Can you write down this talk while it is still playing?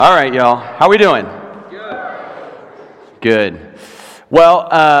All right, y'all. How we doing? Good.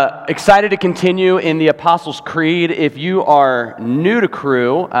 Well, excited to continue in the Apostles' Creed. If you are new to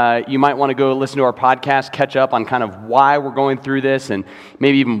Crew, you might want to go listen to our podcast, catch up on kind of why we're going through this, and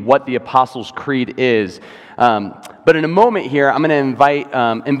maybe even what the Apostles' Creed is. But in a moment here, I'm going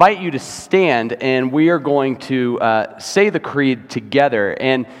to invite you to stand, and we are going to say the Creed together.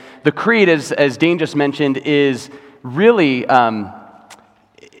 And the Creed, as Dane just mentioned, is really...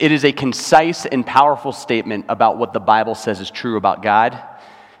 It is a concise and powerful statement about what the Bible says is true about God,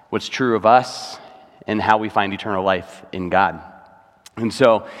 what's true of us, and how we find eternal life in God. And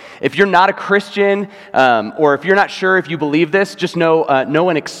so, if you're not a Christian, or if you're not sure if you believe this, just know no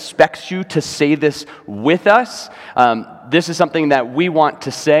one expects you to say this with us. This is something that we want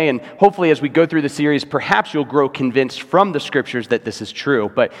to say, and hopefully as we go through the series, perhaps you'll grow convinced from the scriptures that this is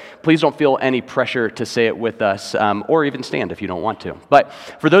true, but please don't feel any pressure to say it with us, or even stand if you don't want to. But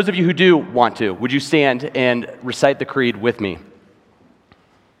for those of you who do want to, would you stand and recite the creed with me?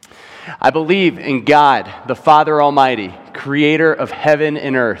 I believe in God, the Father Almighty, creator of heaven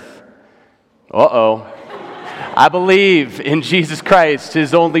and earth. I believe in Jesus Christ,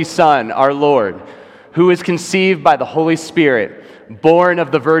 his only Son, our Lord, who was conceived by the Holy Spirit, born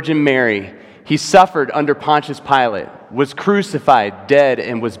of the Virgin Mary. He suffered under Pontius Pilate, was crucified, dead,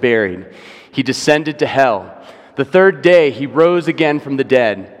 and was buried. He descended to hell. The third day he rose again from the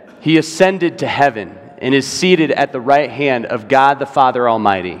dead. He ascended to heaven and is seated at the right hand of God the Father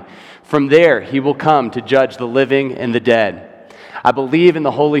Almighty. From there he will come to judge the living and the dead. I believe in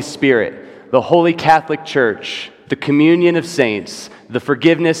the Holy Spirit, the Holy Catholic Church, the communion of saints, the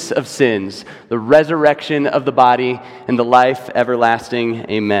forgiveness of sins, the resurrection of the body, and the life everlasting.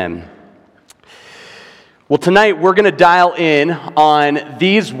 Amen. Well, tonight we're going to dial in on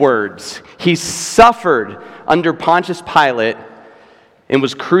these words. He suffered under Pontius Pilate and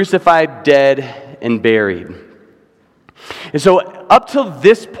was crucified, dead, and buried. And so up till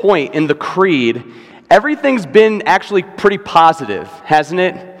this point in the Creed, everything's been actually pretty positive, hasn't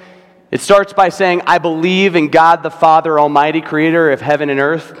it? It starts by saying, I believe in God the Father Almighty, creator of heaven and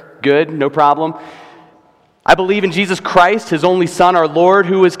earth. Good, no problem. I believe in Jesus Christ, his only Son, our Lord,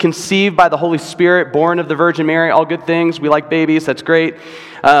 who was conceived by the Holy Spirit, born of the Virgin Mary. All good things. We like babies. That's great.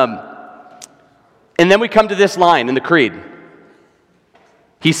 And then we come to this line in the Creed.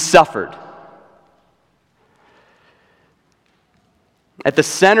 He suffered. At the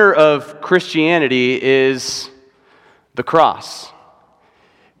center of Christianity is the cross.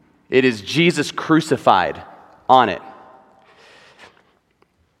 It is Jesus crucified on it.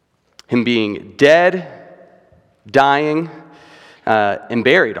 Him being dead, dying, and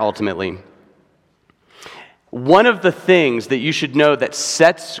buried ultimately. One of the things that you should know that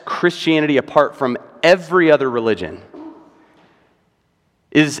sets Christianity apart from every other religion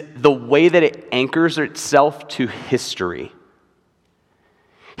is the way that it anchors itself to history.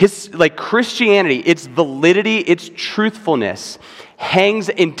 Christianity, its validity, its truthfulness hangs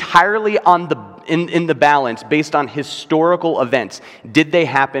entirely on in the balance based on historical events. Did they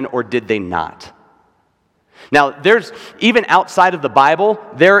happen or did they not? Now, there's, even outside of the Bible,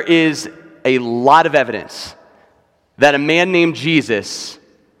 there is a lot of evidence that a man named Jesus,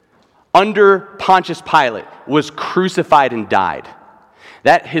 under Pontius Pilate, was crucified and died.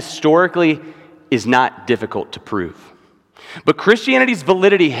 That historically is not difficult to prove. But Christianity's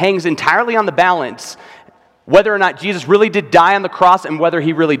validity hangs entirely on the balance whether or not Jesus really did die on the cross and whether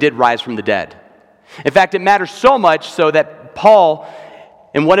he really did rise from the dead. In fact, it matters so much so that Paul,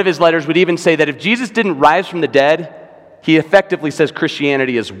 in one of his letters, would even say that if Jesus didn't rise from the dead, he effectively says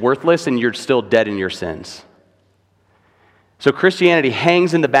Christianity is worthless and you're still dead in your sins. So Christianity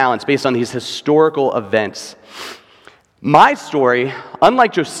hangs in the balance based on these historical events. My story,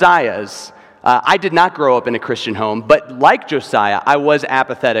 unlike Josiah's, I did not grow up in a Christian home, but like Josiah, I was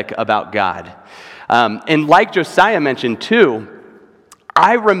apathetic about God. And like Josiah mentioned too,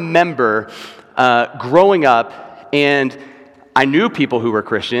 I remember growing up, and I knew people who were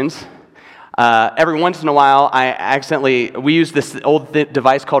Christians. Every once in a while, we used this old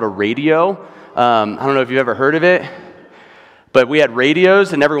device called a radio. I don't know if you've ever heard of it. But we had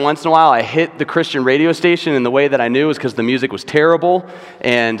radios, and every once in a while I hit the Christian radio station, and the way that I knew was because the music was terrible,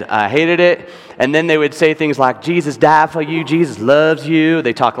 and I hated it. And then they would say things like, Jesus died for you, Jesus loves you.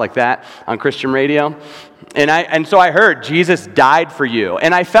 They talk like that on Christian radio. And so I heard, Jesus died for you.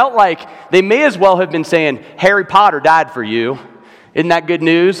 And I felt like they may as well have been saying, Harry Potter died for you. Isn't that good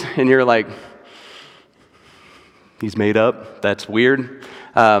news? And you're like, he's made up. That's weird.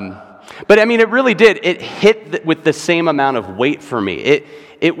 But I mean, it really did. It hit with the same amount of weight for me.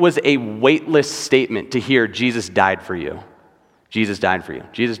 It was a weightless statement to hear Jesus died for you. Jesus died for you.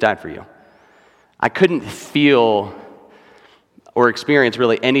 Jesus died for you. I couldn't feel or experience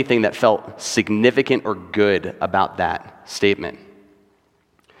really anything that felt significant or good about that statement.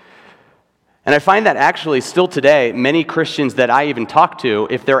 And I find that actually still today, many Christians that I even talk to,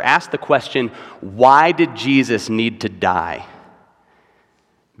 if they're asked the question, why did Jesus need to die?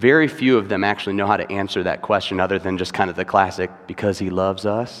 Very few of them actually know how to answer that question other than just kind of the classic, because he loves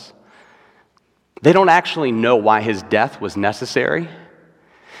us. They don't actually know why his death was necessary.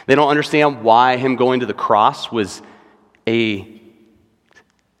 They don't understand why him going to the cross was a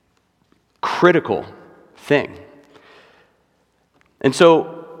critical thing. And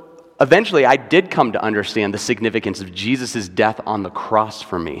so eventually I did come to understand the significance of Jesus' death on the cross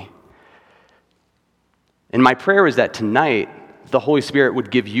for me. And my prayer is that tonight the Holy Spirit would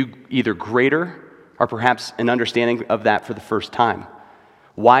give you either greater or perhaps an understanding of that for the first time.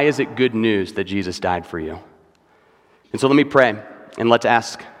 Why is it good news that Jesus died for you? And so let me pray, and let's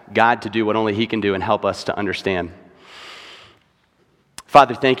ask God to do what only he can do and help us to understand.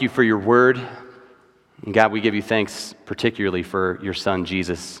 Father, thank you for your word. And God, we give you thanks particularly for your son,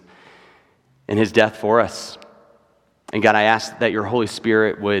 Jesus, and his death for us. And God, I ask that your Holy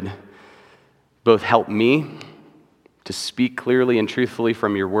Spirit would both help me to speak clearly and truthfully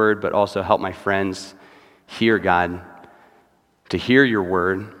from your word, but also help my friends hear, God, to hear your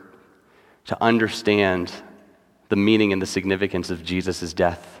word, to understand the meaning and the significance of Jesus'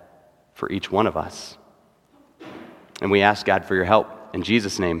 death for each one of us. And we ask, God, for your help. In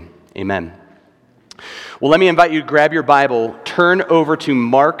Jesus' name, amen. Well, let me invite you to grab your Bible, turn over to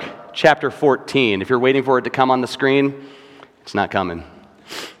Mark chapter 14. If you're waiting for it to come on the screen, it's not coming.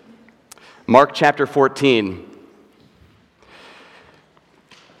 Mark chapter 14.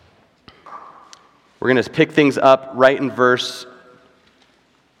 We're going to pick things up right in verse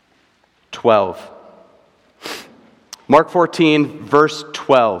 12. Mark 14, verse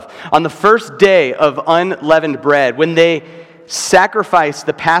 12. On the first day of unleavened bread, when they sacrificed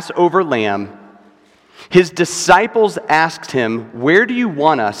the Passover lamb, his disciples asked him, "Where do you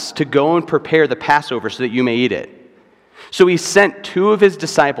want us to go and prepare the Passover so that you may eat it?" So he sent two of his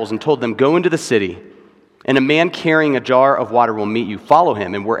disciples and told them, "Go into the city, and a man carrying a jar of water will meet you. Follow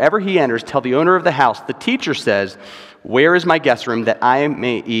him, and wherever he enters, tell the owner of the house, 'The teacher says, where is my guest room that I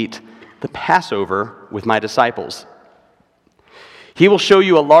may eat the Passover with my disciples?' He will show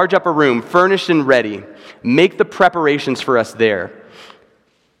you a large upper room, furnished and ready. Make the preparations for us there."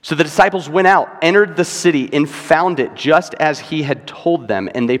 So the disciples went out, entered the city, and found it just as he had told them,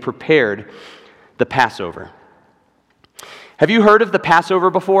 and they prepared the Passover. Have you heard of the Passover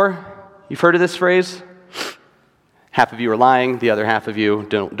before? You've heard of this phrase? Half of you are lying, the other half of you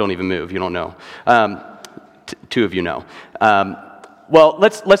don't even move, you don't know. Two of you know. Well,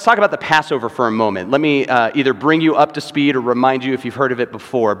 let's talk about the Passover for a moment. Let me either bring you up to speed or remind you if you've heard of it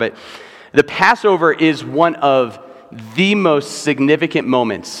before. But the Passover is one of the most significant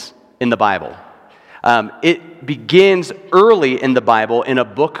moments in the Bible. It begins early in the Bible in a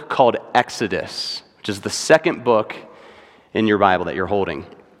book called Exodus, which is the second book in your Bible that you're holding.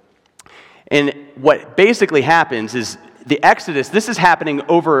 And what basically happens is the Exodus, this is happening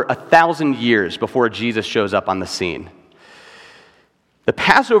over 1,000 years before Jesus shows up on the scene. The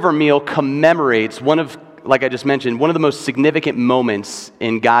Passover meal commemorates like I just mentioned, one of the most significant moments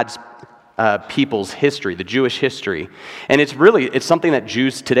in God's people's history, the Jewish history. And it's something that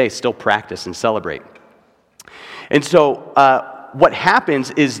Jews today still practice and celebrate. And so what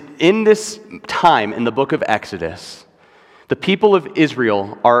happens is in this time in the book of Exodus, the people of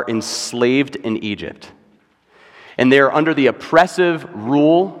Israel are enslaved in Egypt. And they are under the oppressive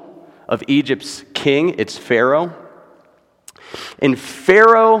rule of Egypt's king. It's Pharaoh. And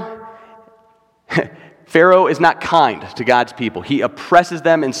Pharaoh is not kind to God's people. He oppresses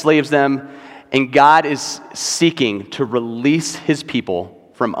them, enslaves them, and God is seeking to release his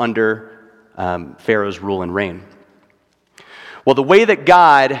people from under Pharaoh's rule and reign. Well, the way that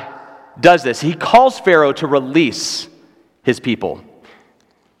God does this, he calls Pharaoh to release his people.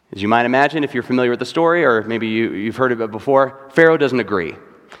 As you might imagine, if you're familiar with the story, or maybe you've heard of it before, Pharaoh doesn't agree.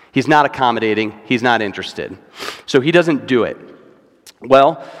 He's not accommodating. He's not interested. So he doesn't do it.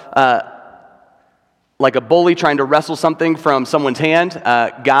 Well, like a bully trying to wrestle something from someone's hand,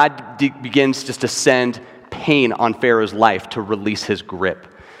 God begins just to send pain on Pharaoh's life to release his grip.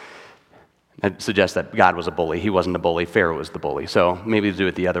 That suggests that God was a bully. He wasn't a bully. Pharaoh was the bully. So maybe do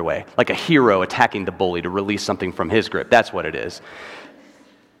it the other way. Like a hero attacking the bully to release something from his grip. That's what it is.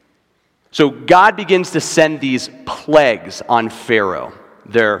 So God begins to send these plagues on Pharaoh.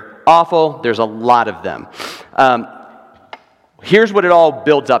 They're awful. There's a lot of them. Here's what it all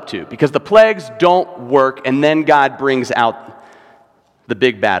builds up to. Because the plagues don't work, and then God brings out the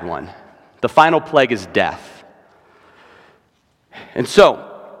big bad one. The final plague is death. And so,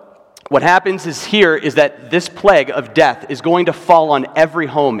 what happens is that this plague of death is going to fall on every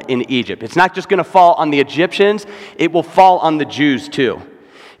home in Egypt. It's not just going to fall on the Egyptians, it will fall on the Jews too.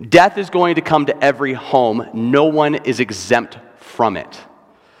 Death is going to come to every home. No one is exempt from it.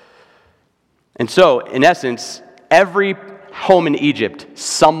 And so, in essence, every home in Egypt,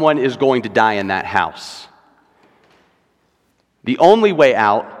 someone is going to die in that house. The only way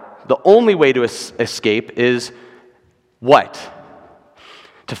out, the only way to escape is what?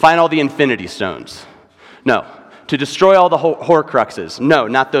 To find all the infinity stones? No. To destroy all the Horcruxes? No,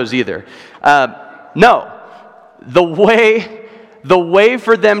 not those either. No. The way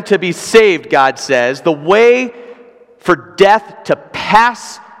for them to be saved, God says, the way for death to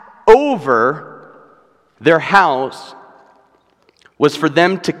pass over their house was for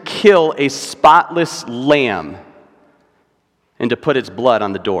them to kill a spotless lamb and to put its blood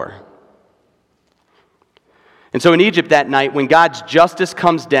on the door. And so in Egypt that night, when God's justice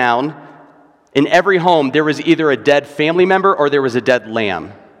comes down, in every home there was either a dead family member or there was a dead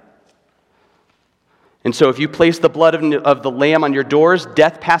lamb. And so if you placed the blood of the lamb on your doors,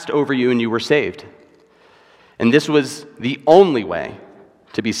 death passed over you and you were saved. And this was the only way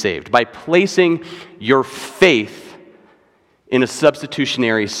to be saved, by placing your faith in a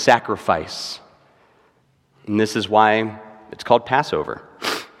substitutionary sacrifice. And this is why it's called Passover.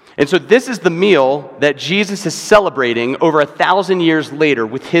 And so this is the meal that Jesus is celebrating over 1,000 years later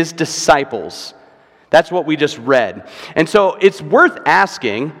with his disciples. That's what we just read. And so it's worth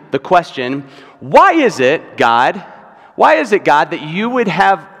asking the question, why is it, God, that you would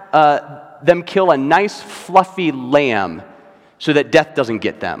have them kill a nice fluffy lamb so that death doesn't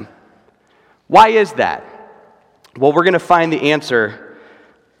get them? Why is that? Well, we're going to find the answer,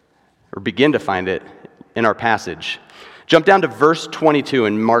 or begin to find it, in our passage. Jump down to verse 22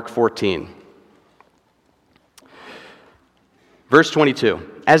 in Mark 14. Verse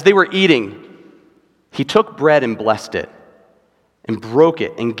 22. As they were eating, he took bread and blessed it, and broke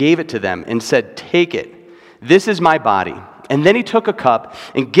it, and gave it to them, and said, "Take it. This is my body." And then he took a cup,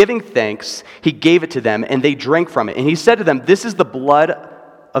 and giving thanks, he gave it to them, and they drank from it. And he said to them, "This is the blood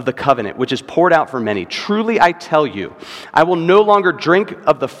of the covenant, which is poured out for many. Truly I tell you, I will no longer drink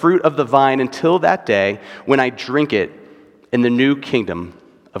of the fruit of the vine until that day when I drink it in the new kingdom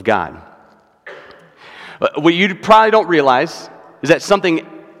of God." What you probably don't realize is that something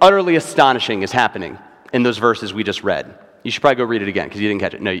utterly astonishing is happening in those verses we just read. You should probably go read it again because you didn't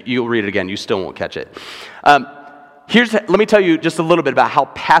catch it. No, you'll read it again. You still won't catch it. Let me tell you just a little bit about how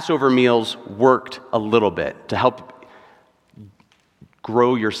Passover meals worked a little bit to help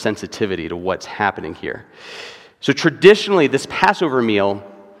grow your sensitivity to what's happening here. So traditionally, this Passover meal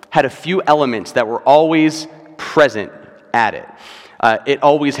had a few elements that were always present at it. It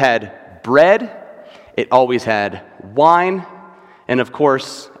always had bread, it always had wine, and of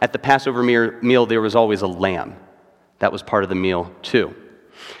course, at the Passover meal, there was always a lamb. That was part of the meal too.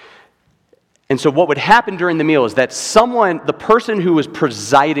 And so what would happen during the meal is that the person who was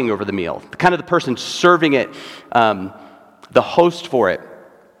presiding over the meal, kind of the person serving it, the host for it,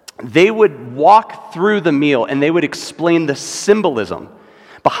 they would walk through the meal and they would explain the symbolism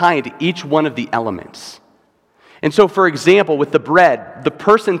behind each one of the elements. And so, for example, with the bread, the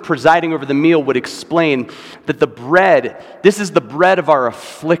person presiding over the meal would explain that this is the bread of our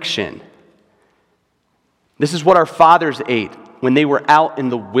affliction. This is what our fathers ate when they were out in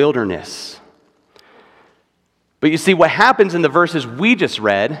the wilderness. But you see, what happens in the verses we just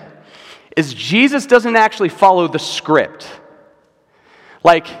read is Jesus doesn't actually follow the script.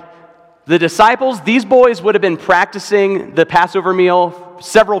 Like the disciples, these boys would have been practicing the Passover meal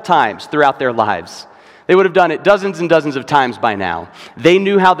several times throughout their lives. They would have done it dozens and dozens of times by now. They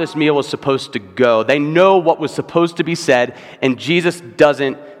knew how this meal was supposed to go. They know what was supposed to be said, and Jesus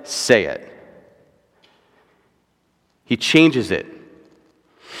doesn't say it. He changes it.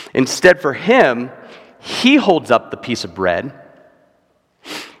 Instead, for him, he holds up the piece of bread,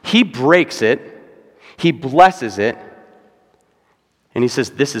 he breaks it, he blesses it, and he says,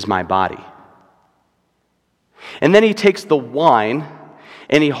 "This is my body." And then he takes the wine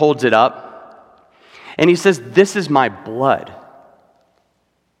and he holds it up and he says, "This is my blood,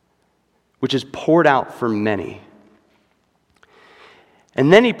 which is poured out for many."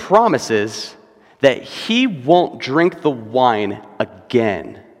 And then he promises that he won't drink the wine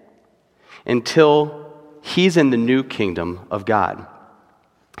again until he's in the new kingdom of God.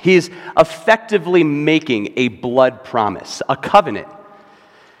 He's effectively making a blood promise, a covenant.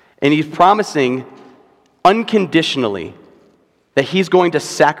 And he's promising unconditionally that he's going to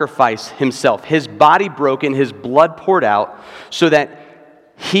sacrifice himself, his body broken, his blood poured out, so that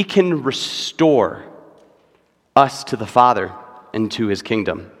he can restore us to the Father and to his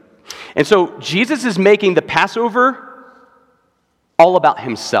kingdom. And so Jesus is making the Passover all about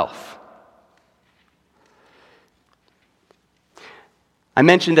himself. I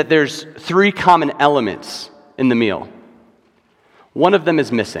mentioned that there's 3 common elements in the meal. One of them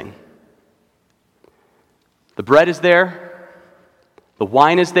is missing. The bread is there, the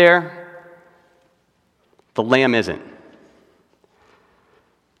wine is there, the lamb isn't.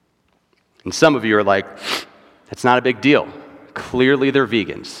 And some of you are like, that's not a big deal. Clearly they're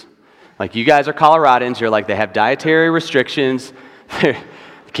vegans. Like, you guys are Coloradans, you're like, they have dietary restrictions, they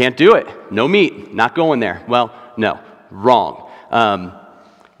can't do it. No meat, not going there. Well, no, wrong.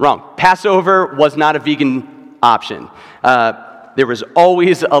 Wrong. Passover was not a vegan option. There was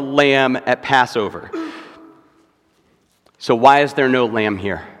always a lamb at Passover. So why is there no lamb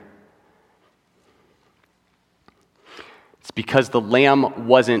here? It's because the lamb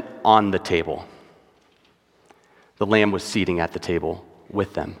wasn't on the table. The lamb was seating at the table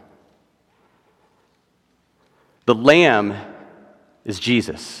with them. The lamb is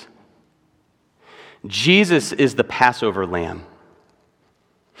Jesus. Jesus is the Passover lamb.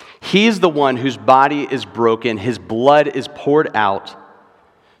 He is the one whose body is broken, his blood is poured out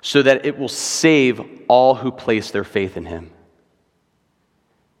so that it will save all who place their faith in him.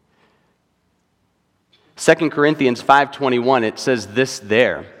 2 Corinthians 5:21, it says this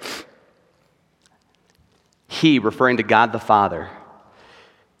there. He, referring to God the Father,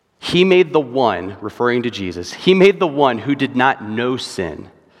 he made the one, referring to Jesus, he made the one who did not know sin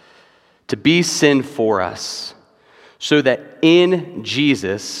to be sin for us, so that in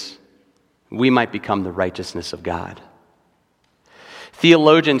Jesus we might become the righteousness of God.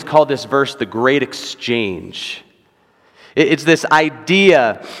 Theologians call this verse the Great Exchange. It's this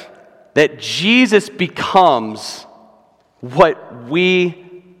idea that Jesus becomes what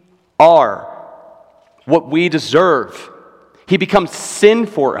we are, what we deserve. He becomes sin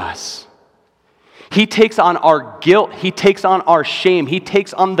for us. He takes on our guilt. He takes on our shame. He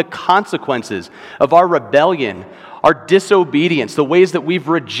takes on the consequences of our rebellion, our disobedience, the ways that we've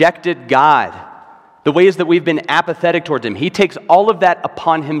rejected God, the ways that we've been apathetic towards him. He takes all of that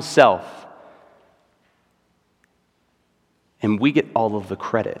upon himself. And we get all of the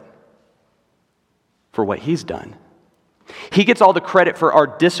credit for what he's done. He gets all the credit for our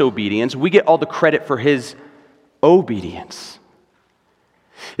disobedience. We get all the credit for his obedience.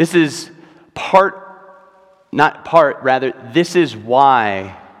 This is this is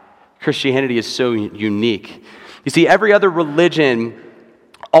why Christianity is so unique. You see, every other religion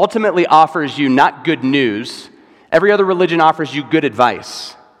ultimately offers you not good news. Every other religion offers you good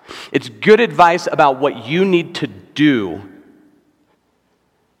advice. It's good advice about what you need to do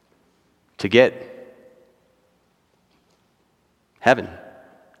to get heaven,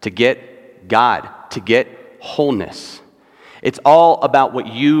 to get God, to get wholeness. It's all about what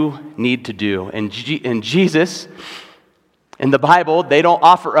you need to do. And Jesus, in the Bible, they don't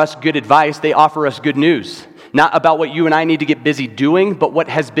offer us good advice, they offer us good news. Not about what you and I need to get busy doing, but what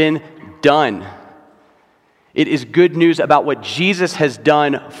has been done. It is good news about what Jesus has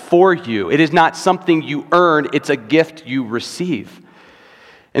done for you. It is not something you earn, it's a gift you receive.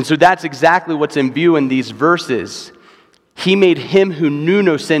 And so that's exactly what's in view in these verses. He made him who knew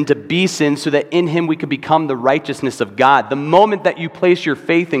no sin to be sin so that in him we could become the righteousness of God. The moment that you place your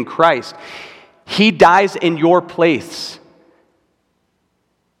faith in Christ, he dies in your place.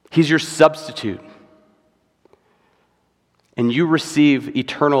 He's your substitute. And you receive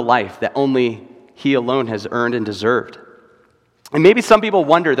eternal life that only he alone has earned and deserved. And maybe some people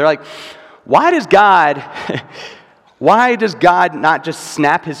wonder, they're like, why does God not just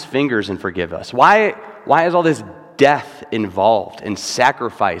snap his fingers and forgive us? Why is all this death involved and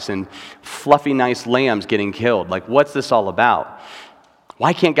sacrifice and fluffy nice lambs getting killed? Like, what's this all about?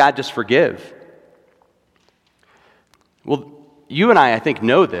 Why can't God just forgive? Well, you and I think,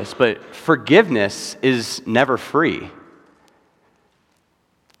 know this, but forgiveness is never free.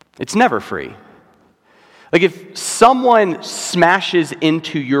 It's never free. Like, if someone smashes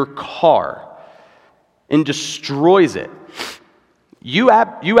into your car and destroys it, you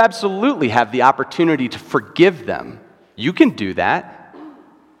absolutely have the opportunity to forgive them. You can do that.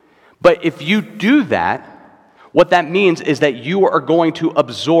 But if you do that, what that means is that you are going to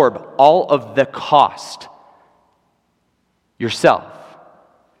absorb all of the cost yourself.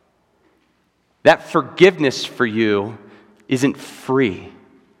 That forgiveness for you isn't free.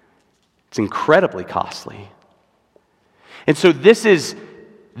 It's incredibly costly. And so this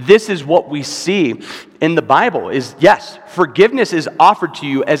is what we see in the Bible is, yes, forgiveness is offered to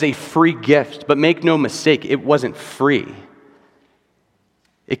you as a free gift, but make no mistake, it wasn't free.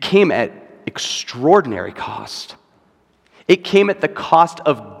 It came at extraordinary cost. It came at the cost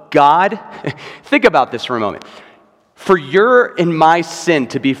of God. Think about this for a moment. For your and my sin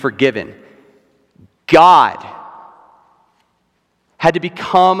to be forgiven, God had to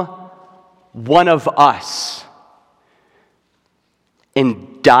become one of us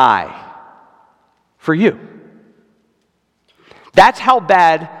and die for you. That's how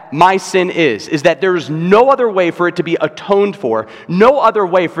bad my sin is that there is no other way for it to be atoned for, no other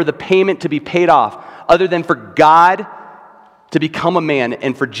way for the payment to be paid off other than for God to become a man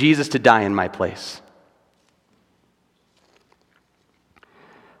and for Jesus to die in my place.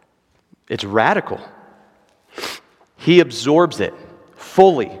 It's radical. He absorbs it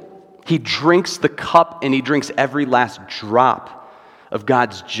fully. He drinks the cup and he drinks every last drop of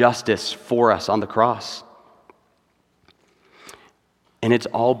God's justice for us on the cross. And it's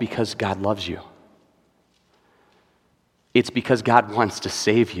all because God loves you. It's because God wants to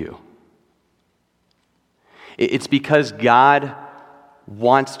save you. It's because God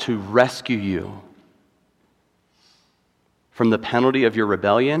wants to rescue you from the penalty of your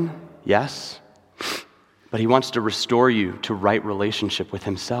rebellion, yes, but he wants to restore you to right relationship with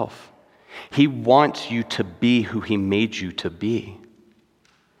himself. He wants you to be who he made you to be.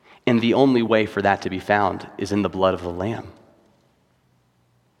 And the only way for that to be found is in the blood of the Lamb.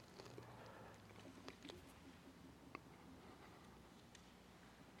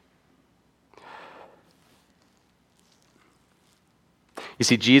 You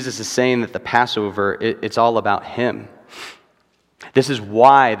see, Jesus is saying that the Passover, it's all about him. This is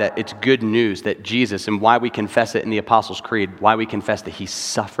why that it's good news that Jesus, and why we confess it in the Apostles' Creed, why we confess that he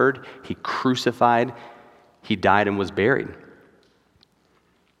suffered, he crucified, he died and was buried.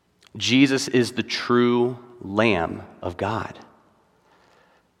 Jesus is the true Lamb of God.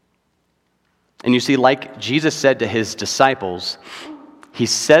 And you see, like Jesus said to his disciples, he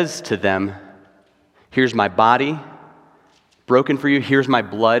says to them, here's my body broken for you, here's my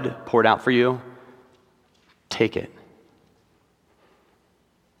blood poured out for you, take it.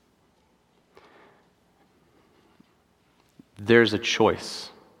 There's a choice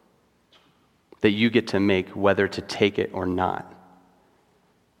that you get to make whether to take it or not.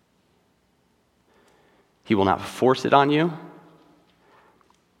 He will not force it on you,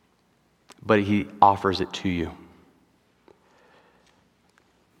 but he offers it to you.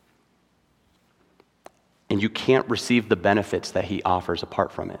 And you can't receive the benefits that he offers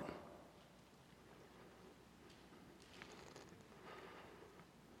apart from it.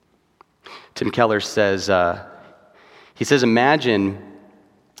 Tim Keller says, imagine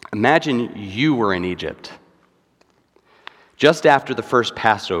you were in Egypt just after the first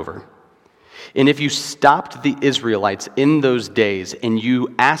Passover. And if you stopped the Israelites in those days and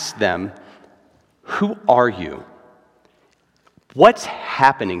you asked them, who are you? What's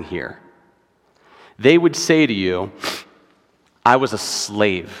happening here? They would say to you, I was a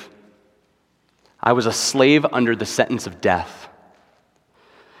slave. I was a slave under the sentence of death.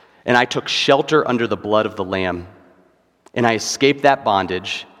 And I took shelter under the blood of the Lamb. And I escaped that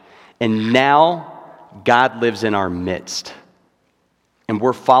bondage. And now God lives in our midst. And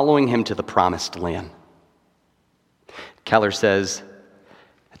we're following him to the promised land. Keller says,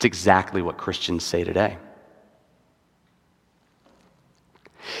 that's exactly what Christians say today.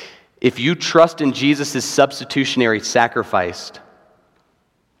 If you trust in Jesus' substitutionary sacrifice,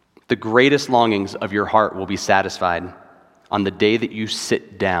 the greatest longings of your heart will be satisfied on the day that you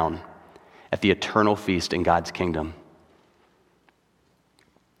sit down at the eternal feast in God's kingdom.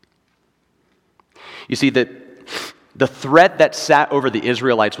 You see, that the threat that sat over the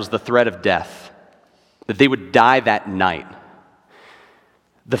Israelites was the threat of death, that they would die that night.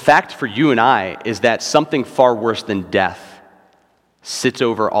 The fact for you and I is that something far worse than death sits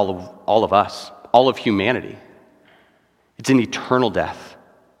over all of us, all of humanity. It's an eternal death.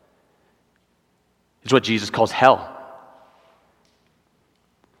 It's what Jesus calls hell.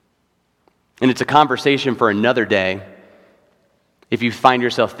 And it's a conversation for another day. If you find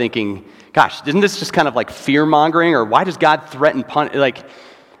yourself thinking, gosh, isn't this just kind of like fear-mongering, or why does God threaten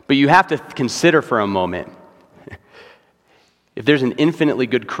but you have to consider for a moment, if there's an infinitely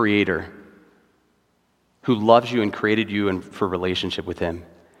good creator who loves you and created you and for relationship with him,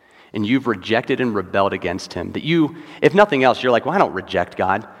 and you've rejected and rebelled against him, that you, if nothing else, you're like, well, I don't reject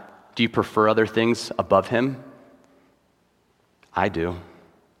God. Do you prefer other things above him? I do.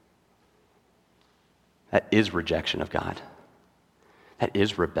 That is rejection of God. That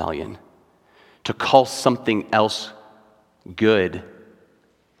is rebellion. To call something else good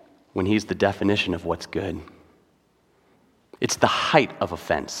when he's the definition of what's good. It's the height of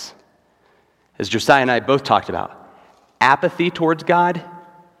offense. As Josiah and I both talked about, apathy towards God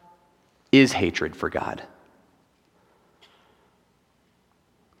is hatred for God.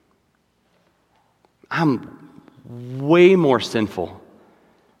 I'm way more sinful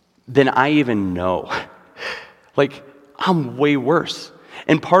than I even know. Like, I'm way worse.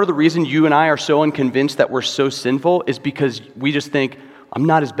 And part of the reason you and I are so unconvinced that we're so sinful is because we just think, I'm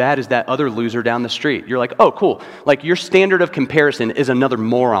not as bad as that other loser down the street. You're like, oh, cool. Like, your standard of comparison is another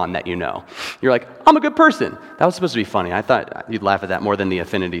moron that you know. You're like, I'm a good person. That was supposed to be funny. I thought you'd laugh at that more than the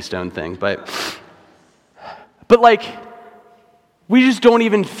Affinity Stone thing. But like, we just don't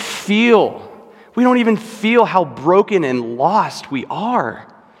even feel how broken and lost we are.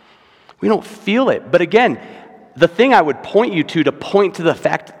 We don't feel it. But again, the thing I would point you to point to the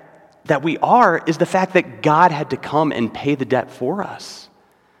fact that we are is the fact that God had to come and pay the debt for us.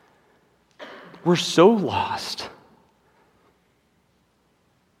 We're so lost.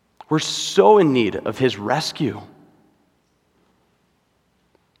 We're so in need of his rescue.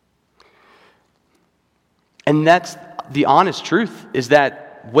 And that's the honest truth, is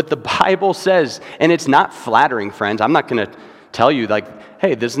that what the Bible says, and it's not flattering, friends. I'm not going to tell you, like,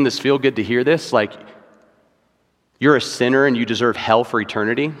 hey, doesn't this feel good to hear this? Like, you're a sinner and you deserve hell for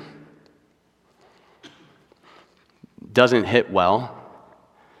eternity. Doesn't hit well.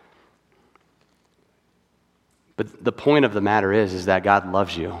 But the point of the matter is that God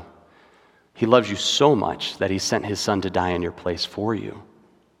loves you. He loves you so much that he sent his son to die in your place for you.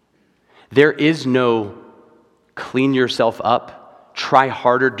 There is no clean yourself up, try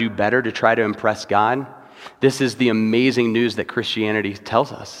harder, do better to try to impress God. This is the amazing news that Christianity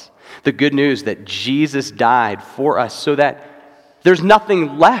tells us. The good news that Jesus died for us so that there's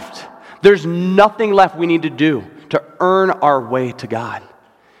nothing left. There's nothing left we need to do to earn our way to God.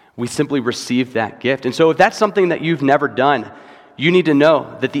 We simply receive that gift. And so if that's something that you've never done, you need to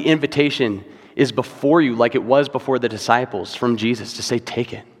know that the invitation is before you, like it was before the disciples, from Jesus to say,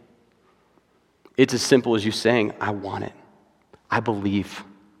 take it. It's as simple as you saying, I want it. I believe.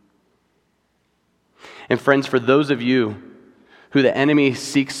 And friends, for those of you who the enemy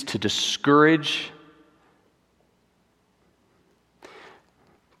seeks to discourage,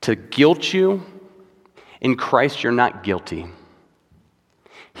 to guilt you, in Christ you're not guilty.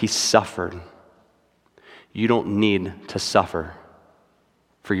 He suffered. You don't need to suffer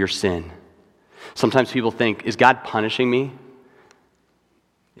for your sin. Sometimes people think, is God punishing me?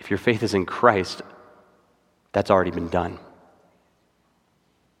 If your faith is in Christ, that's already been done.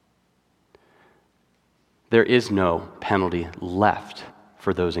 There is no penalty left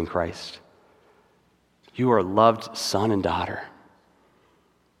for those in Christ. You are a loved son and daughter.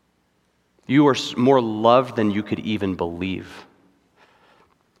 You are more loved than you could even believe.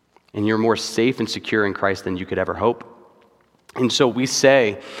 And you're more safe and secure in Christ than you could ever hope. And so we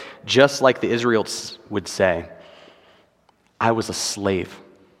say, just like the Israelites would say, I was a slave.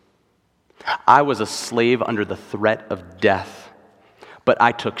 I was a slave under the threat of death, but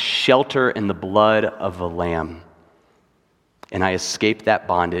I took shelter in the blood of a lamb. And I escaped that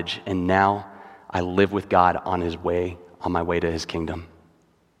bondage, and now I live with God on my way to his kingdom.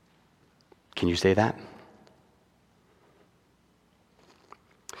 Can you say that?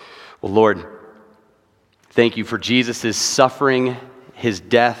 Well, Lord, thank you for Jesus' suffering, his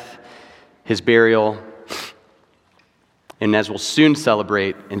death, his burial, and as we'll soon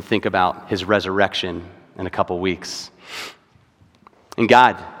celebrate and think about his resurrection in a couple weeks. And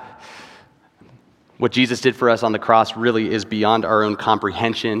God, what Jesus did for us on the cross really is beyond our own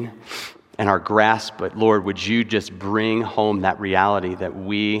comprehension and our grasp, but Lord, would you just bring home that reality that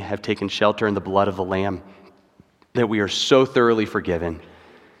we have taken shelter in the blood of the Lamb, that we are so thoroughly forgiven,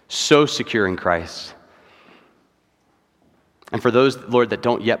 so secure in Christ. And for those, Lord, that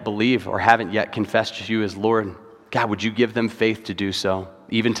don't yet believe or haven't yet confessed you as Lord, God, would you give them faith to do so,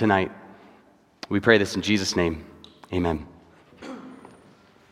 even tonight? We pray this in Jesus' name. Amen.